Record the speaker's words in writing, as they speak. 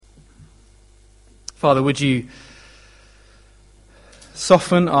Father, would you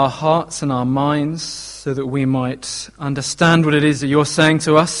soften our hearts and our minds so that we might understand what it is that you're saying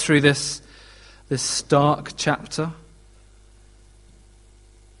to us through this stark chapter?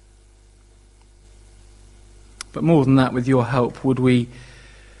 But more than that, with your help, would we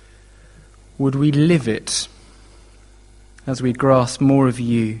live it as we grasp more of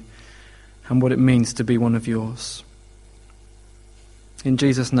you and what it means to be one of yours? In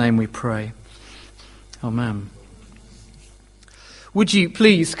Jesus' name we pray. Amen. Would you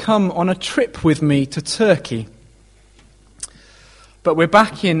please come on a trip with me to Turkey? But we're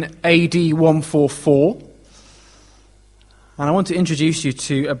back in AD 144, and I want to introduce you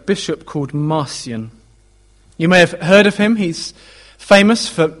to a bishop called Marcion. You may have heard of him. He's famous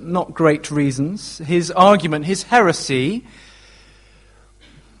for not great reasons. His argument, his heresy,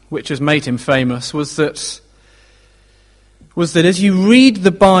 which has made him famous, was that as you read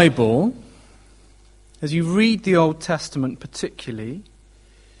the Bible, as you read the Old Testament particularly,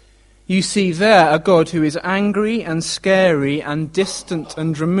 you see there a God who is angry and scary and distant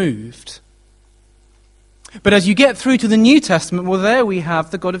and removed. But as you get through to the New Testament, well, there we have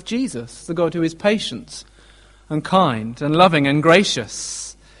the God of Jesus, the God who is patient and kind and loving and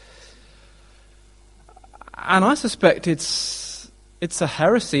gracious. And I suspect it's a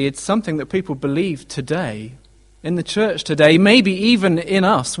heresy. It's something that people believe today. In the church today, maybe even in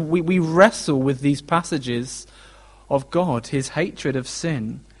us, we wrestle with these passages of God, his hatred of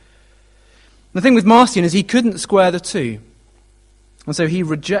sin. The thing with Marcion is he couldn't square the two. And so he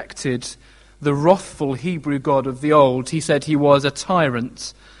rejected the wrathful Hebrew God of the old. He said he was a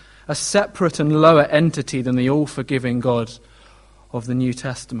tyrant, a separate and lower entity than the all-forgiving God of the New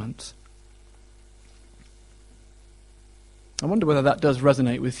Testament. I wonder whether that does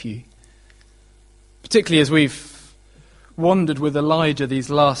resonate with you. Particularly as we've wandered with Elijah these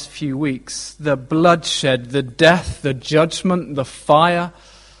last few weeks, the bloodshed, the death, the judgment, the fire.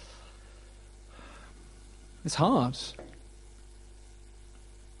 It's hard.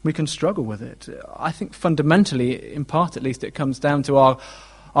 We can struggle with it. I think fundamentally, in part at least, it comes down to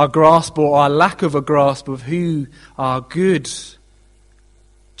our grasp or our lack of a grasp of who our good,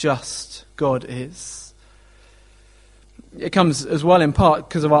 just God is. It comes as well in part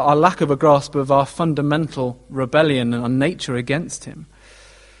because of our lack of a grasp of our fundamental rebellion and our nature against him.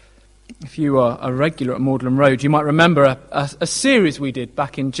 If you are a regular at Magdalen Road, you might remember a series we did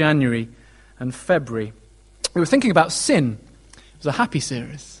back in January and February. We were thinking about sin. It was a happy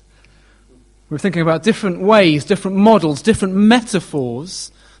series. We were thinking about different ways, different models, different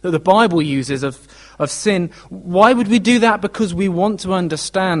metaphors that the Bible uses of sin. Why would we do that? Because we want to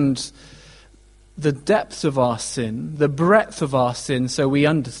understand the depths of our sin, the breadth of our sin, so we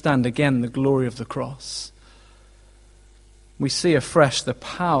understand again the glory of the cross. We see afresh the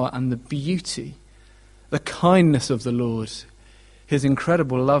power and the beauty, the kindness of the Lord, his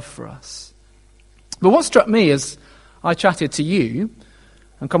incredible love for us. But what struck me as I chatted to you,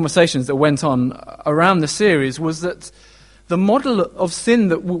 and conversations that went on around the series, was that the model of sin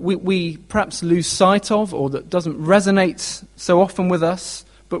that we perhaps lose sight of, or that doesn't resonate so often with us,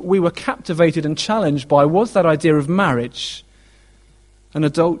 but we were captivated and challenged by, was that idea of marriage and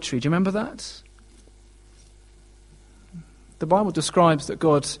adultery. Do you remember that? The Bible describes that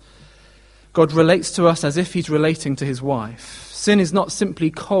God relates to us as if he's relating to his wife. Sin is not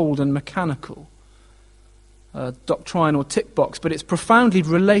simply cold and mechanical, doctrinal tick box, but it's profoundly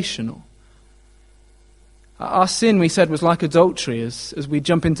relational. Our sin, we said, was like adultery as we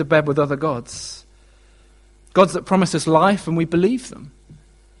jump into bed with other gods. Gods that promise us life and we believe them.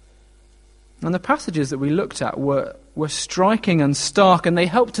 And the passages that we looked at were striking and stark, and they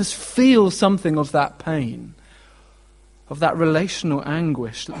helped us feel something of that pain, of that relational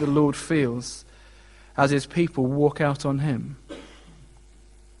anguish that the Lord feels as his people walk out on him.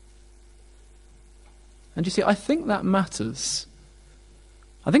 And you see, I think that matters.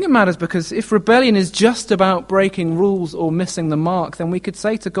 I think it matters because if rebellion is just about breaking rules or missing the mark, then we could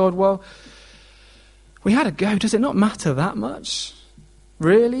say to God, well, we had a go. Does it not matter that much?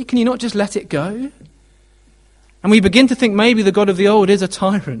 Really? Can you not just let it go? And we begin to think maybe the God of the old is a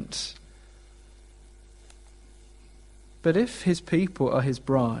tyrant. But if his people are his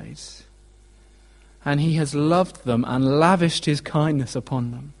bride, and he has loved them and lavished his kindness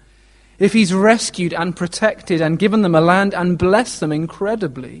upon them, if he's rescued and protected and given them a land and blessed them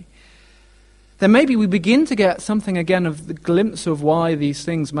incredibly, then maybe we begin to get something again of the glimpse of why these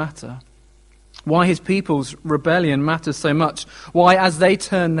things matter. Why his people's rebellion matters so much. Why, as they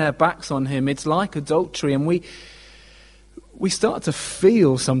turn their backs on him, it's like adultery, and we start to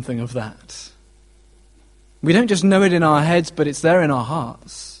feel something of that. We don't just know it in our heads, but it's there in our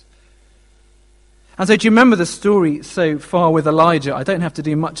hearts. And so do you remember the story so far with Elijah? I don't have to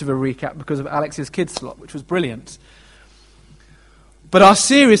do much of a recap because of Alex's kids slot, which was brilliant. But our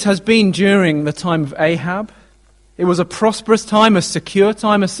series has been during the time of Ahab. It was a prosperous time, a secure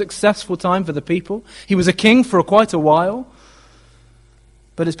time, a successful time for the people. He was a king for quite a while.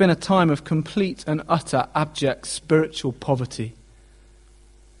 But it's been a time of complete and utter abject spiritual poverty.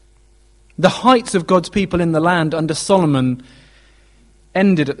 The heights of God's people in the land under Solomon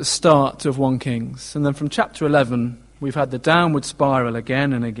ended at the start of 1 Kings. And then from chapter 11, we've had the downward spiral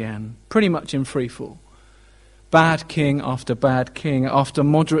again and again, pretty much in free fall. Bad king after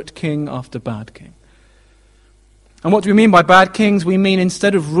moderate king after bad king. And what do we mean by bad kings? We mean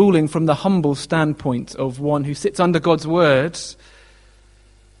instead of ruling from the humble standpoint of one who sits under God's word,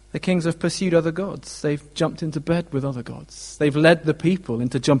 the kings have pursued other gods. They've jumped into bed with other gods. They've led the people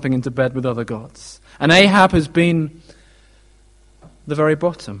into jumping into bed with other gods. And Ahab has been the very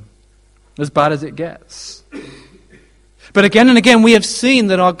bottom, as bad as it gets. But again and again we have seen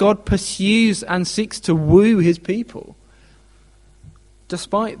that our God pursues and seeks to woo his people.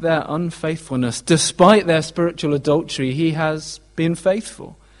 Despite their unfaithfulness, despite their spiritual adultery, he has been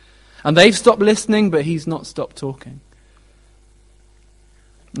faithful. And they've stopped listening, but he's not stopped talking.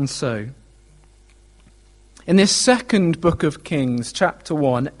 And so, in this second book of Kings, chapter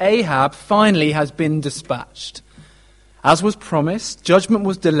 1, Ahab finally has been dispatched. As was promised, judgment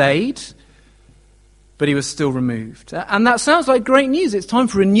was delayed, but he was still removed. And that sounds like great news. It's time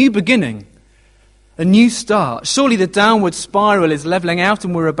for a new beginning, a new start. Surely the downward spiral is leveling out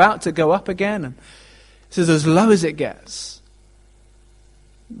and we're about to go up again. And this is as low as it gets.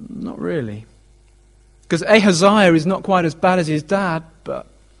 Not really. Because Ahaziah is not quite as bad as his dad, but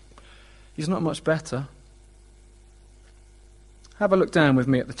he's not much better. Have a look down with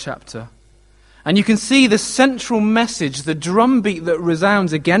me at the chapter. And you can see the central message, the drumbeat that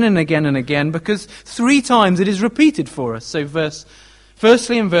resounds again and again and again, because 3 times it is repeated for us. So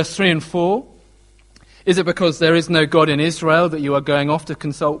firstly in verse 3 and 4, is it because there is no God in Israel that you are going off to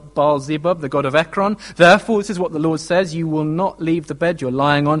consult Baal-zebub, the god of Ekron? Therefore, this is what the Lord says, you will not leave the bed you're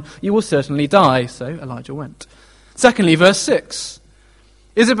lying on, you will certainly die. So Elijah went. Secondly, verse 6.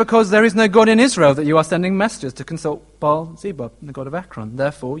 Is it because there is no God in Israel that you are sending messengers to consult Baal-zebub, the god of Ekron?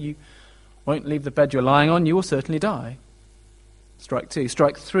 Therefore, you won't leave the bed you're lying on, you will certainly die. Strike 2.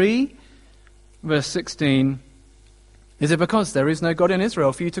 Strike 3, verse 16. Is it because there is no God in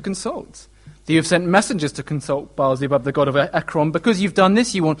Israel for you to consult? That you have sent messengers to consult Baal-zebub, the god of Ekron? Because you've done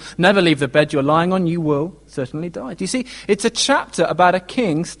this, you will never leave the bed you're lying on, you will certainly die. Do you see? It's a chapter about a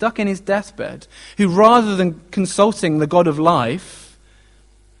king stuck in his deathbed, who rather than consulting the God of life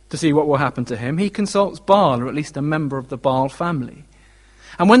to see what will happen to him, he consults Baal, or at least a member of the Baal family.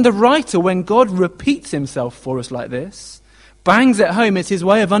 And when God repeats himself for us like this, bangs it home, it's his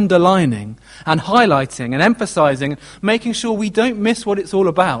way of underlining and highlighting and emphasizing, making sure we don't miss what it's all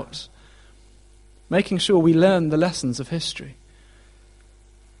about, making sure we learn the lessons of history.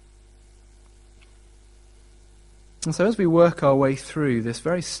 And so as we work our way through this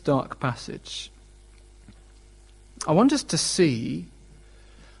very stark passage, I want us to see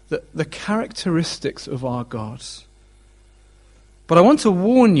the characteristics of our God. But I want to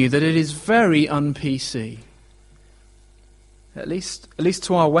warn you that it is very un-PC. At least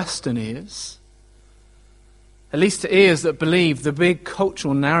to our Western ears. At least to ears that believe the big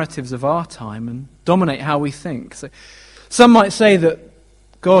cultural narratives of our time and dominate how we think. So, some might say that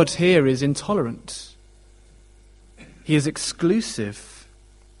God here is intolerant. He is exclusive.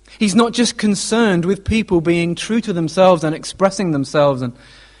 He's not just concerned with people being true to themselves and expressing themselves and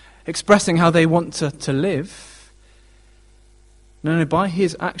expressing how they want to live. No, by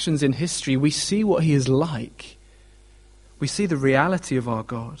his actions in history, we see what he is like. We see the reality of our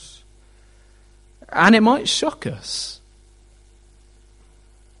God. And it might shock us.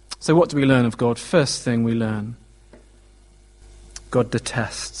 So what do we learn of God? First thing we learn, God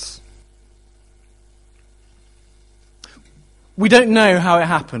detests. We don't know how it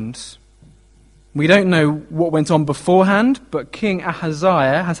happened. We don't know what went on beforehand, but King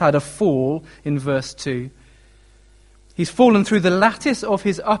Ahaziah has had a fall in verse 2. He's fallen through the lattice of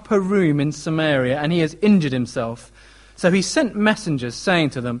his upper room in Samaria, and he has injured himself. So he sent messengers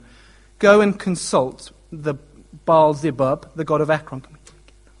saying to them, go and consult the Baal-zebub, the god of Ekron,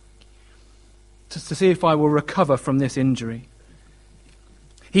 to see if I will recover from this injury.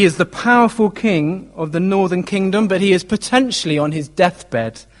 He is the powerful king of the northern kingdom, but he is potentially on his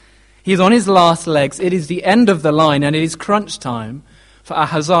deathbed. He is on his last legs. It is the end of the line, and it is crunch time for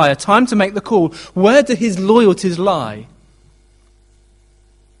Ahaziah. Time to make the call. Where do his loyalties lie?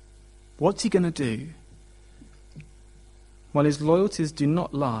 What's he going to do? Well, his loyalties do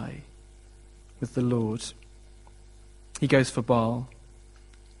not lie with the Lord. He goes for Baal.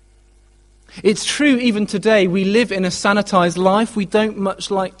 It's true even today we live in a sanitized life. We don't much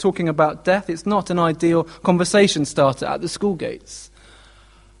like talking about death. It's not an ideal conversation starter at the school gates.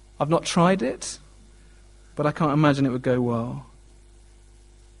 I've not tried it, but I can't imagine it would go well.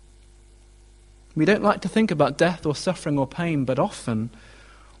 We don't like to think about death or suffering or pain, but often,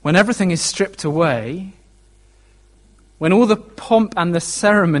 when everything is stripped away, when all the pomp and the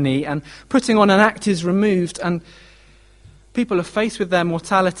ceremony and putting on an act is removed and people are faced with their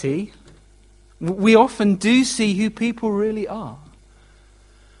mortality, we often do see who people really are.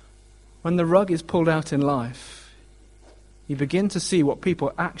 When the rug is pulled out in life, you begin to see what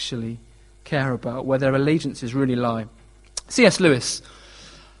people actually care about, where their allegiances really lie. C.S. Lewis,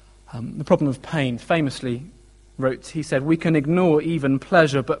 The Problem of Pain, famously wrote, he said, "We can ignore even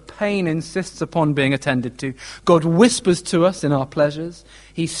pleasure, but pain insists upon being attended to. God whispers to us in our pleasures.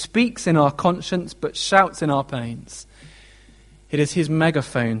 He speaks in our conscience, but shouts in our pains. It is his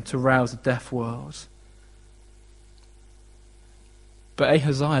megaphone to rouse a deaf world." But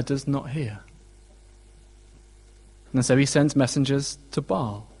Ahaziah does not hear. And so he sends messengers to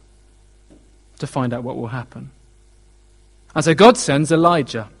Baal to find out what will happen. And so God sends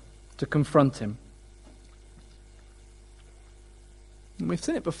Elijah to confront him. And we've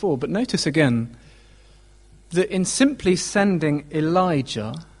seen it before, but notice again that in simply sending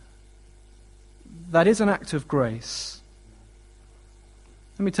Elijah, that is an act of grace.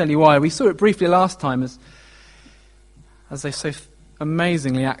 Let me tell you why. We saw it briefly last time as they so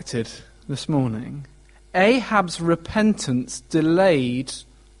amazingly acted this morning. Ahab's repentance delayed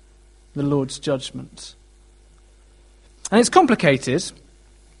the Lord's judgment. And it's complicated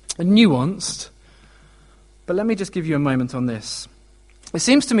and nuanced, but let me just give you a moment on this. It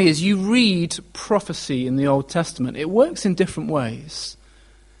seems to me as you read prophecy in the Old Testament, it works in different ways.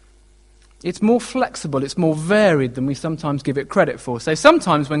 It's more flexible, it's more varied than we sometimes give it credit for. So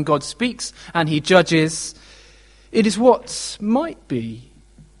sometimes when God speaks and he judges, it is what might be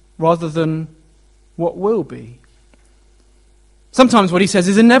rather than what will be. Sometimes what he says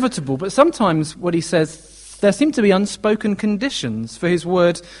is inevitable, but sometimes what he says, there seem to be unspoken conditions for his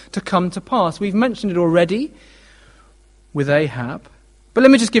word to come to pass. We've mentioned it already with Ahab, but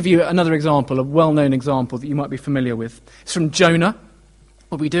let me just give you another example, a well-known example that you might be familiar with. It's from Jonah.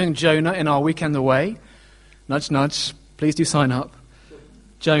 We'll be doing Jonah in our weekend away. Nudge, nudge. Please do sign up.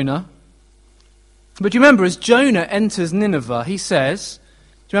 Jonah. But do you remember, as Jonah enters Nineveh, he says,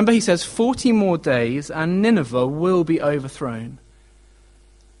 40 more days and Nineveh will be overthrown.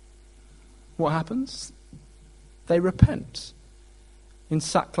 What happens? They repent in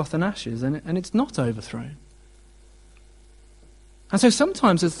sackcloth and ashes, and it's not overthrown. And so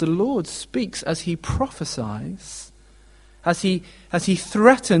sometimes as the Lord speaks, as he prophesies, as he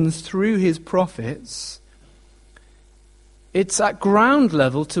threatens through his prophets, it's at ground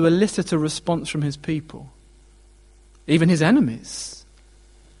level to elicit a response from his people, even his enemies,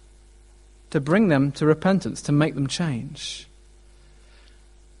 to bring them to repentance, to make them change.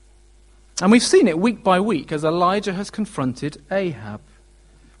 And we've seen it week by week as Elijah has confronted Ahab.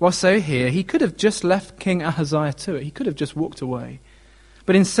 Well, so here, he could have just left King Ahaziah to it. He could have just walked away.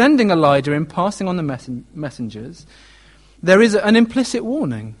 But in sending Elijah, in passing on the messengers, there is an implicit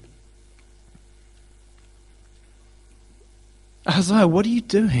warning. Ahaziah, what are you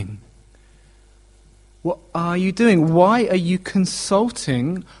doing? What are you doing? Why are you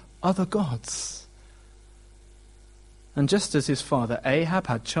consulting other gods? And just as his father Ahab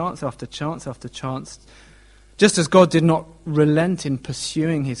had chance after chance after chance, just as God did not relent in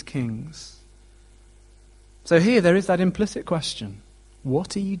pursuing his kings, so here there is that implicit question.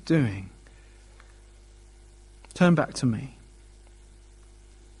 What are you doing? Turn back to me.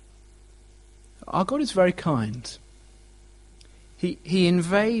 Our God is very kind. He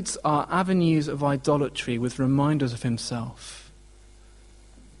invades our avenues of idolatry with reminders of himself.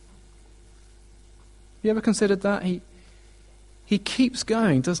 Have you ever considered that? He keeps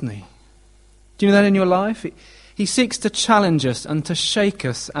going, doesn't he? Do you know that in your life? He seeks to challenge us and to shake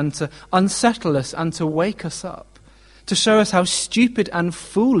us and to unsettle us and to wake us up, to show us how stupid and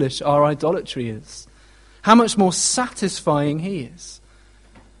foolish our idolatry is, how much more satisfying he is,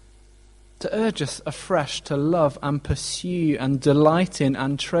 to urge us afresh to love and pursue and delight in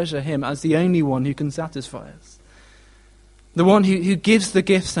and treasure him as the only one who can satisfy us, the one who gives the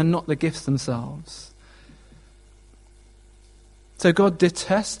gifts and not the gifts themselves. So God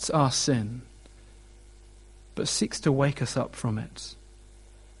detests our sin, but seeks to wake us up from it.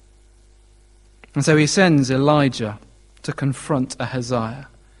 And so he sends Elijah to confront Ahaziah.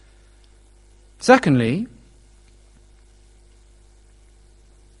 Secondly,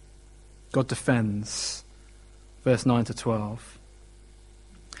 God defends. Verse 9 to 12.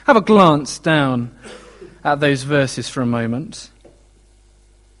 Have a glance down at those verses for a moment.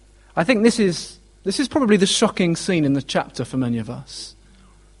 I think this is probably the shocking scene in the chapter for many of us.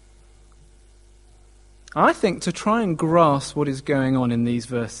 I think to try and grasp what is going on in these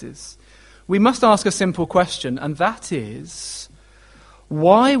verses, we must ask a simple question, and that is,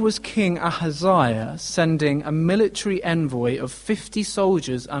 why was King Ahaziah sending a military envoy of 50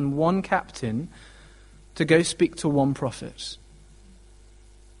 soldiers and one captain to go speak to one prophet?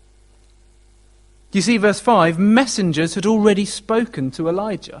 You see, verse 5, messengers had already spoken to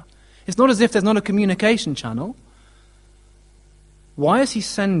Elijah. It's not as if there's not a communication channel. Why is he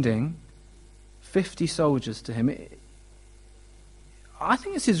sending 50 soldiers to him? I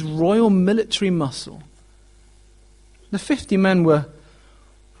think it's his royal military muscle. The 50 men were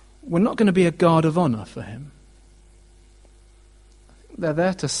not going to be a guard of honor for him. They're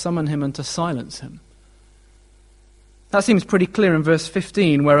there to summon him and to silence him. That seems pretty clear in verse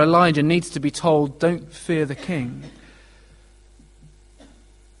 15, where Elijah needs to be told, don't fear the king.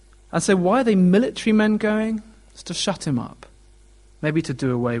 And so why are they military men going? It's to shut him up, maybe to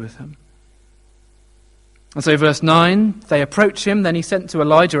do away with him. And so verse 9, they approach him, then he sent to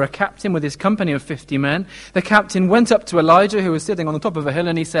Elijah a captain with his company of 50 men. The captain went up to Elijah, who was sitting on the top of a hill,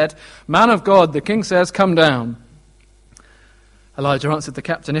 and he said, Man of God, the king says, come down. Elijah answered the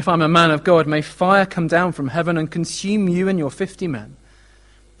captain, If I'm a man of God, may fire come down from heaven and consume you and your 50 men.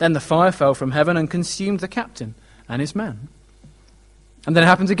 Then the fire fell from heaven and consumed the captain and his men. And then it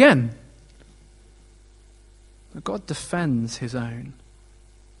happens again. God defends his own.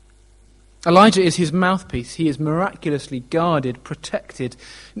 Elijah is his mouthpiece. He is miraculously guarded, protected.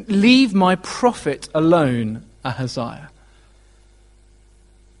 Leave my prophet alone, Ahaziah.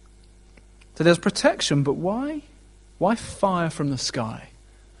 So there's protection, but why? Why fire from the sky?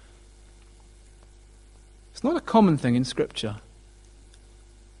 It's not a common thing in Scripture.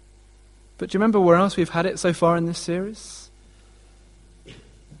 But do you remember where else we've had it so far in this series?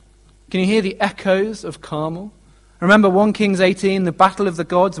 Can you hear the echoes of Carmel? Remember 1 Kings 18, the battle of the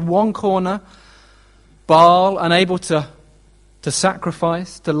gods, one corner, Baal unable to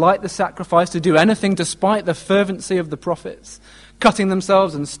sacrifice, to light the sacrifice, to do anything despite the fervency of the prophets, cutting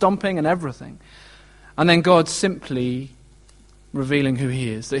themselves and stomping and everything. And then God simply revealing who he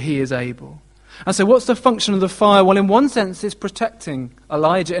is, that he is able. And so what's the function of the fire? Well, in one sense, it's protecting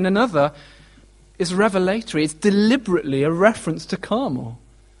Elijah. In another, it's revelatory. It's deliberately a reference to Carmel.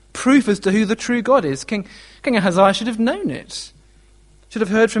 Proof as to who the true God is. King Ahaziah should have known it. Should have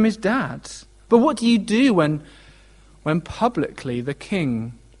heard from his dad. But what do you do when publicly the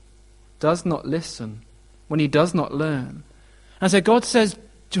king does not listen, when he does not learn? And so God says,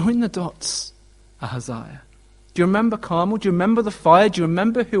 join the dots, Ahaziah. Do you remember Carmel? Do you remember the fire? Do you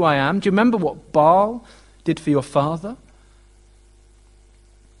remember who I am? Do you remember what Baal did for your father?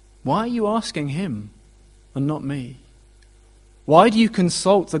 Why are you asking him and not me? Why do you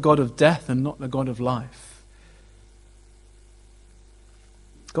consult the God of death and not the God of life?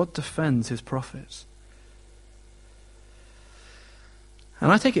 God defends his prophets.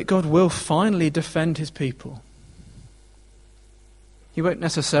 And I take it God will finally defend his people. He won't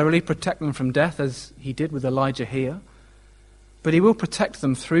necessarily protect them from death as he did with Elijah here, but he will protect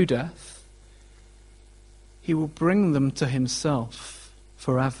them through death. He will bring them to himself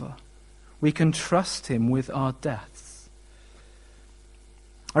forever. We can trust him with our deaths.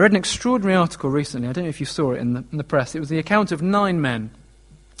 I read an extraordinary article recently. I don't know if you saw it in the press. It was the account of 9 men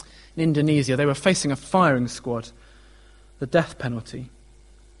in Indonesia. They were facing a firing squad, the death penalty.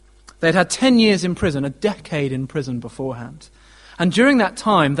 They'd had 10 years in prison, a decade in prison beforehand. And during that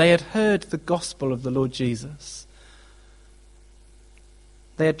time, they had heard the gospel of the Lord Jesus.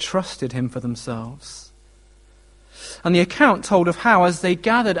 They had trusted him for themselves. And the account told of how, as they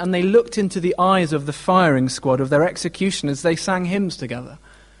gathered and they looked into the eyes of the firing squad, of their executioners, they sang hymns together.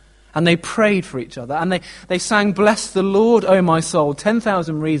 And they prayed for each other. And they sang, Bless the Lord, O my soul,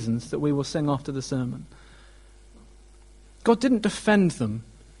 10,000 reasons that we will sing after the sermon. God didn't defend them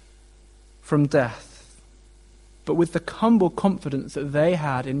from death, but with the humble confidence that they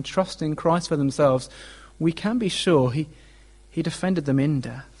had in trusting Christ for themselves, we can be sure he defended them in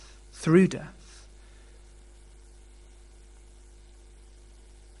death, through death.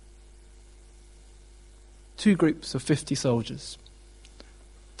 Two groups of 50 soldiers,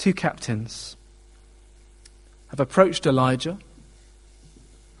 2 captains, have approached Elijah,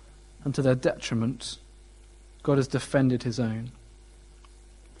 and to their detriment, God has defended his own.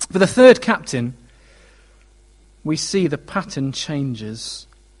 For the 3rd captain, we see the pattern changes.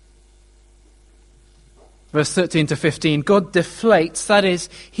 Verse 13 to 15, God deflates, that is,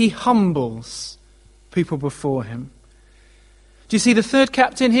 he humbles people before him. Do you see, the third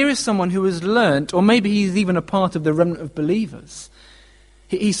captain here is someone who has learnt, or maybe he's even a part of the remnant of believers.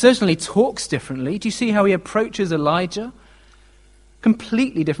 He certainly talks differently. Do you see how he approaches Elijah?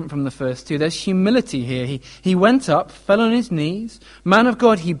 Completely different from the first two. There's humility here. He went up, fell on his knees. Man of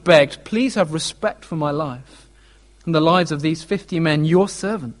God, he begged, please have respect for my life and the lives of these 50 men, your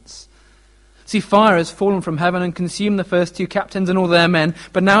servants. See, fire has fallen from heaven and consumed the first two captains and all their men,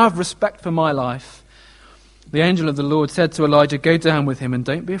 but now have respect for my life. The angel of the Lord said to Elijah, go down with him and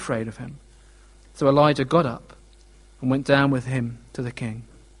don't be afraid of him. So Elijah got up and went down with him to the king.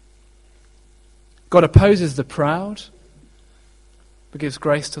 God opposes the proud, but gives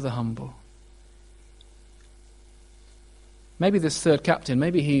grace to the humble. Maybe this third captain,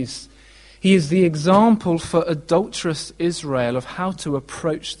 maybe he is the example for adulterous Israel of how to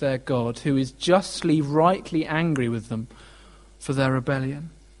approach their God, who is justly, rightly angry with them for their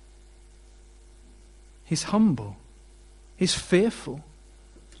rebellion. He's humble. He's fearful.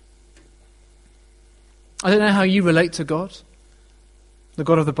 I don't know how you relate to God, the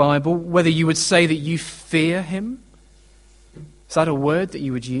God of the Bible, whether you would say that you fear him. Is that a word that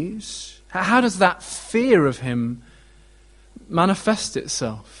you would use? How does that fear of him manifest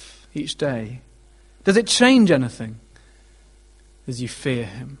itself each day? Does it change anything as you fear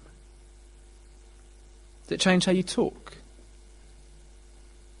him? Does it change how you talk?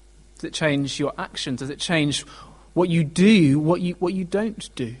 Does it change your actions? Does it change what you do, what you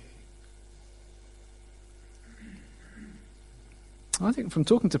don't do? I think from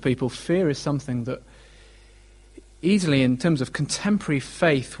talking to people, fear is something that easily, in terms of contemporary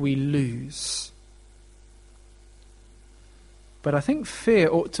faith, we lose. But I think fear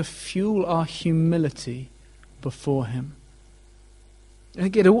ought to fuel our humility before him. I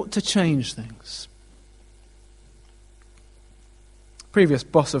think it ought to change things. A previous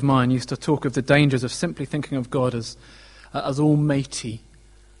boss of mine used to talk of the dangers of simply thinking of God as almighty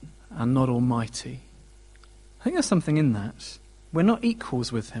and not almighty. I think there's something in that. We're not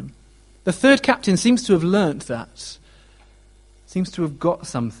equals with him. The third captain seems to have learnt that. Seems to have got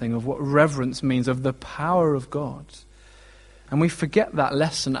something of what reverence means, of the power of God. And we forget that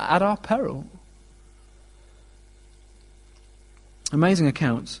lesson at our peril. Amazing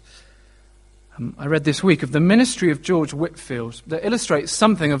account I read this week of the ministry of George Whitfield that illustrates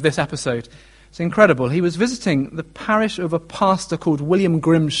something of this episode. It's incredible. He was visiting the parish of a pastor called William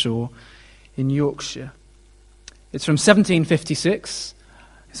Grimshaw in Yorkshire. It's from 1756.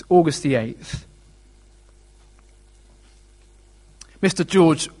 It's August the 8th. Mr.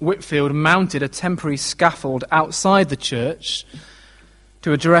 George Whitfield mounted a temporary scaffold outside the church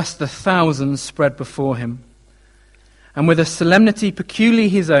to address the thousands spread before him. And with a solemnity peculiarly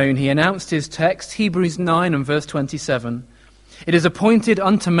his own, he announced his text, Hebrews 9 and verse 27. It is appointed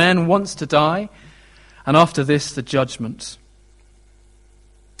unto men once to die, and after this the judgment.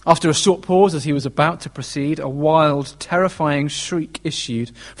 After a short pause, as he was about to proceed, a wild, terrifying shriek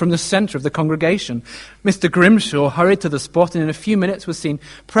issued from the centre of the congregation. Mr. Grimshaw hurried to the spot and in a few minutes was seen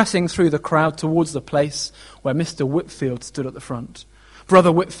pressing through the crowd towards the place where Mr. Whitfield stood at the front.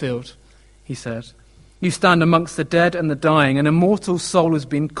 Brother Whitfield, he said, you stand amongst the dead and the dying. An immortal soul has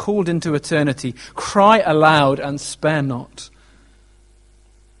been called into eternity. Cry aloud and spare not.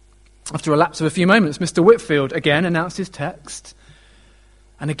 After a lapse of a few moments, Mr. Whitfield again announced his text.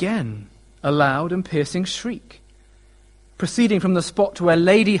 And again, a loud and piercing shriek, proceeding from the spot where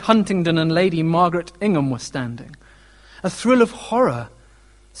Lady Huntingdon and Lady Margaret Ingham were standing. A thrill of horror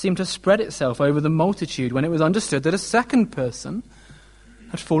seemed to spread itself over the multitude when it was understood that a second person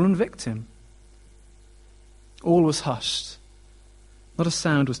had fallen victim. All was hushed. Not a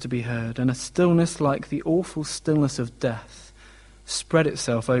sound was to be heard, and a stillness like the awful stillness of death spread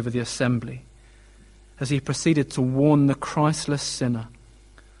itself over the assembly as he proceeded to warn the Christless sinner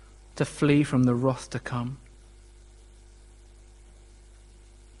to flee from the wrath to come.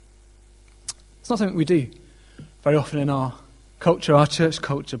 It's not something we do very often in our culture, our church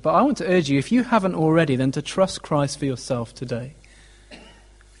culture, but I want to urge you, if you haven't already, then to trust Christ for yourself today.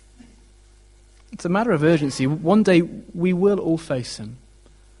 It's a matter of urgency. One day we will all face him.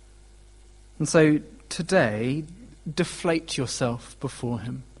 And so today, deflate yourself before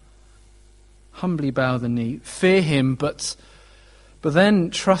him. Humbly bow the knee. Fear him, but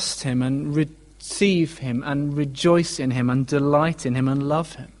then trust him and receive him and rejoice in him and delight in him and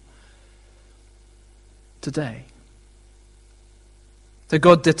love him. Today. So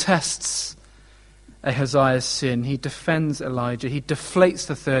God detests Ahaziah's sin. He defends Elijah. He deflates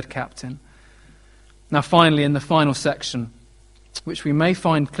the third captain. Now finally, in the final section, which we may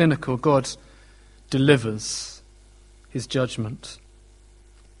find clinical, God delivers his judgment.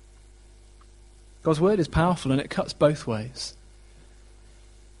 God's word is powerful and it cuts both ways.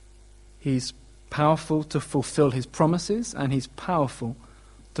 He's powerful to fulfill his promises and he's powerful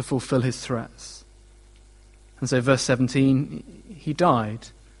to fulfill his threats. And so verse 17, he died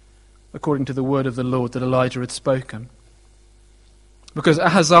according to the word of the Lord that Elijah had spoken. Because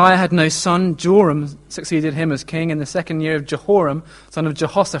Ahaziah had no son, Joram succeeded him as king in the 2nd year of Jehoram, son of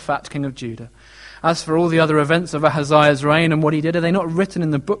Jehoshaphat, king of Judah. As for all the other events of Ahaziah's reign and what he did, are they not written in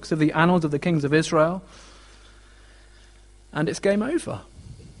the books of the annals of the kings of Israel? And it's game over.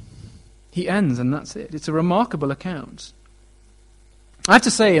 He ends and that's it. It's a remarkable account. I have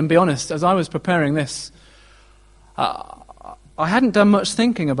to say, and be honest, as I was preparing this, I hadn't done much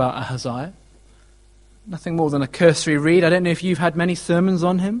thinking about Ahaziah. Nothing more than a cursory read. I don't know if you've had many sermons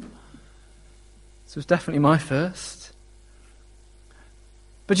on him. This was definitely my first.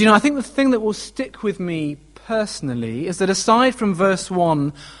 But I think the thing that will stick with me personally is that aside from verse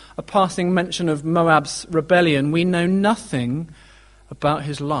 1, a passing mention of Moab's rebellion, we know nothing about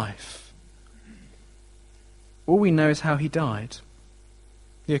his life. All we know is how he died,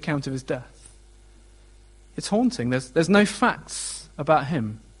 the account of his death. It's haunting. There's no facts about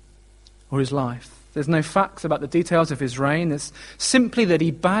him or his life. There's no facts about the details of his reign. It's simply that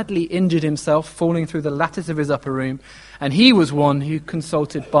he badly injured himself falling through the lattice of his upper room, and he was one who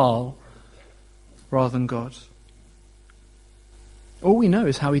consulted Baal rather than God. All we know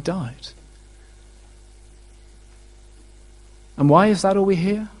is how he died. And why is that all we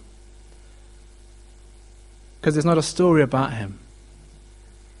hear? Because it's not a story about him.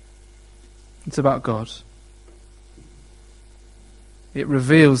 It's about God. It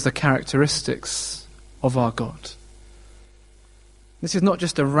reveals the characteristics of our God. This is not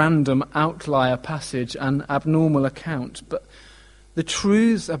just a random outlier passage, an abnormal account, but the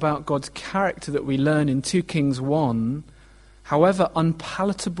truths about God's character that we learn in 2 Kings 1, however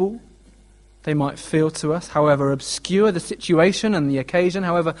unpalatable they might feel to us, however obscure the situation and the occasion,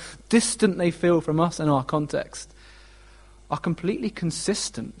 however distant they feel from us and our context, are completely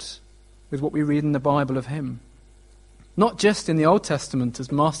consistent with what we read in the Bible of him. Not just in the Old Testament,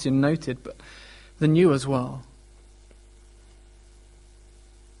 as Marcion noted, but the New as well.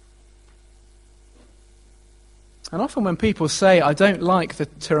 And often when people say, I don't like the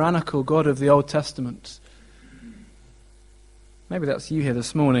tyrannical God of the Old Testament, maybe that's you here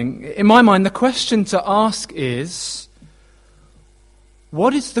this morning, in my mind the question to ask is,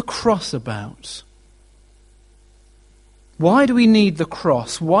 what is the cross about? Why do we need the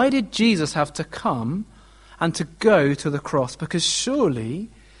cross? Why did Jesus have to come and to go to the cross? Because surely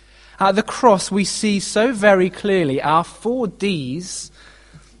at the cross we see so very clearly our 4 Ds.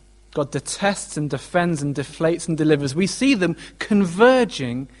 God detests and defends and deflates and delivers. We see them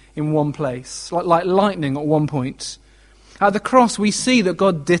converging in one place, like lightning at one point. At the cross we see that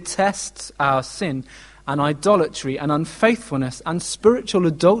God detests our sin and idolatry and unfaithfulness and spiritual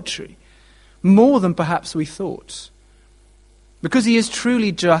adultery more than perhaps we thought. Because he is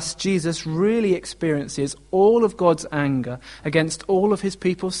truly just, Jesus really experiences all of God's anger against all of his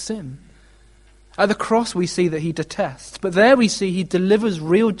people's sin. At the cross we see that he detests, but there we see he delivers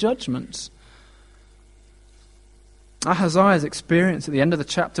real judgment. Ahaziah's experience at the end of the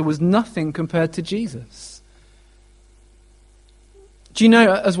chapter was nothing compared to Jesus. Do you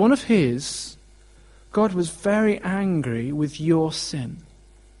know, as one of his, God was very angry with your sin.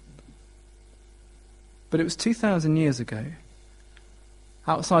 But it was 2,000 years ago,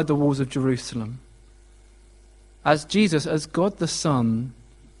 outside the walls of Jerusalem, as Jesus, as God the Son,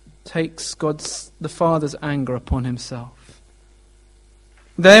 takes the Father's anger upon himself.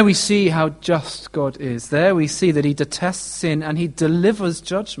 There we see how just God is. There we see that he detests sin and he delivers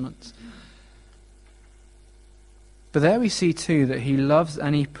judgment. But there we see too that he loves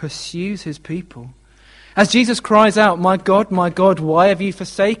and he pursues his people. As Jesus cries out, my God, why have you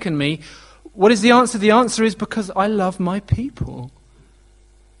forsaken me? What is the answer? The answer is because I love my people.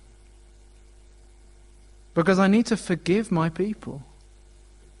 Because I need to forgive my people.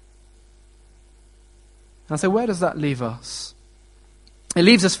 And so where does that leave us? It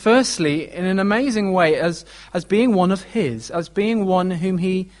leaves us firstly in an amazing way as being one of his, as being one whom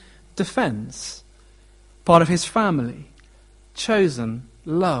he defends. Part of his family, chosen,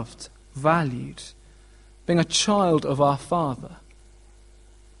 loved, valued, being a child of our Father.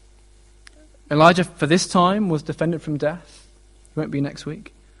 Elijah, for this time, was defended from death. He won't be next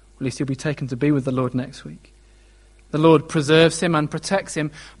week. At least he'll be taken to be with the Lord next week. The Lord preserves him and protects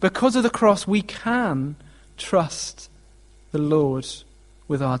him. Because of the cross, we can trust the Lord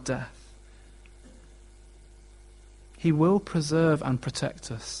with our death. He will preserve and protect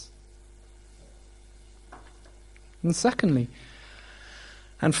us. And secondly,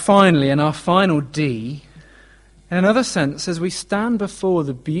 and finally, and our final D, in another sense, as we stand before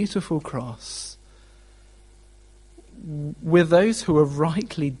the beautiful cross, we're those who are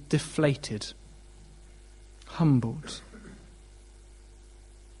rightly deflated, humbled.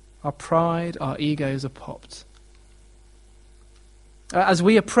 Our pride, our egos are popped. As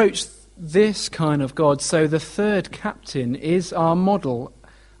we approach this kind of God, so the third captain is our model,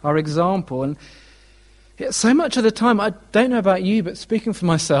 our example. And so much of the time, I don't know about you, but speaking for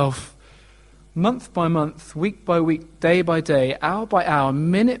myself, month by month, week by week, day by day, hour by hour,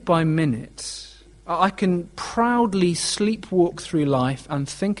 minute by minute, I can proudly sleepwalk through life and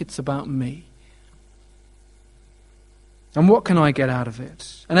think it's about me. And what can I get out of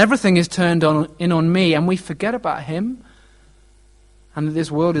it? And everything is turned in on me, and we forget about him, and that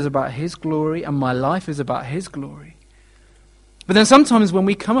this world is about his glory, and my life is about his glory. But then sometimes when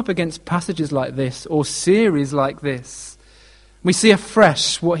we come up against passages like this, or series like this, we see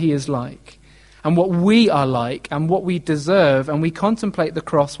afresh what he is like, and what we are like, and what we deserve, and we contemplate the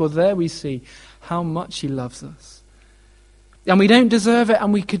cross. Well, there we see how much he loves us. And we don't deserve it,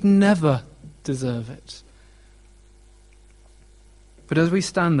 and we could never deserve it. But as we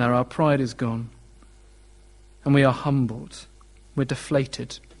stand there, our pride is gone, and we are humbled. We're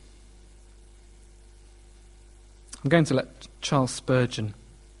deflated. I'm going to let Charles Spurgeon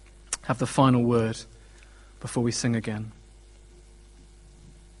have the final word before we sing again.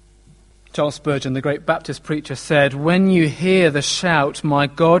 Charles Spurgeon, the great Baptist preacher, said, "When you hear the shout, my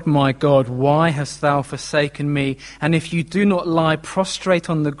God, why hast thou forsaken me? And if you do not lie prostrate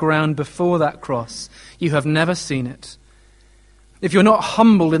on the ground before that cross, you have never seen it. If you're not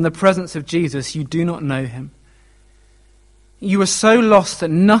humbled in the presence of Jesus, you do not know him. You were so lost that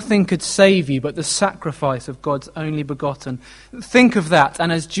nothing could save you but the sacrifice of God's only begotten." Think of that.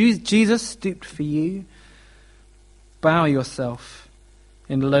 And as Jesus stooped for you, bow yourself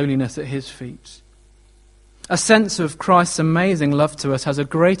in lowliness at his feet. A sense of Christ's amazing love to us has a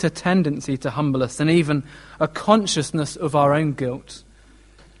greater tendency to humble us than even a consciousness of our own guilt.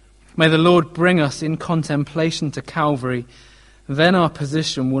 May the Lord bring us in contemplation to Calvary. Then our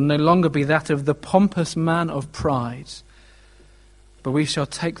position will no longer be that of the pompous man of pride, but we shall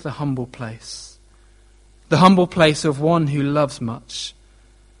take the humble place of one who loves much,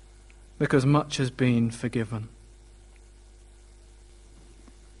 because much has been forgiven.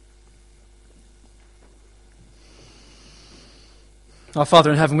 Our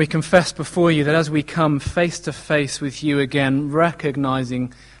Father in heaven, we confess before you that as we come face to face with you again,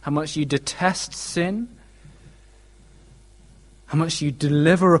 recognizing how much you detest sin, how much you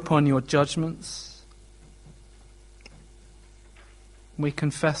deliver upon your judgments, we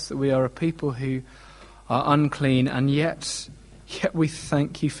confess that we are a people who are unclean, and yet we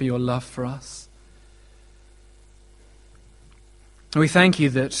thank you for your love for us. And we thank you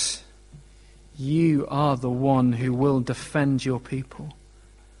that you are the one who will defend your people.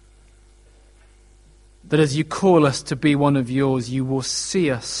 That as you call us to be one of yours, you will see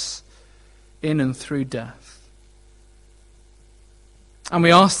us in and through death. And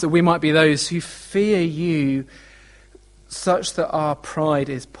we ask that we might be those who fear you such that our pride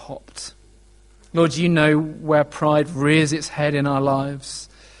is popped. Lord, you know where pride rears its head in our lives.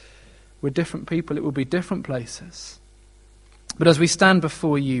 We're different people. It will be different places. But as we stand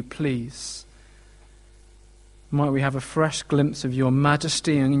before you, please, might we have a fresh glimpse of your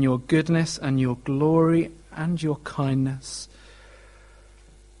majesty and your goodness and your glory and your kindness.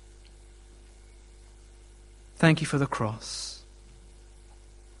 Thank you for the cross.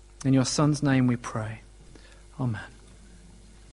 In your Son's name we pray. Amen.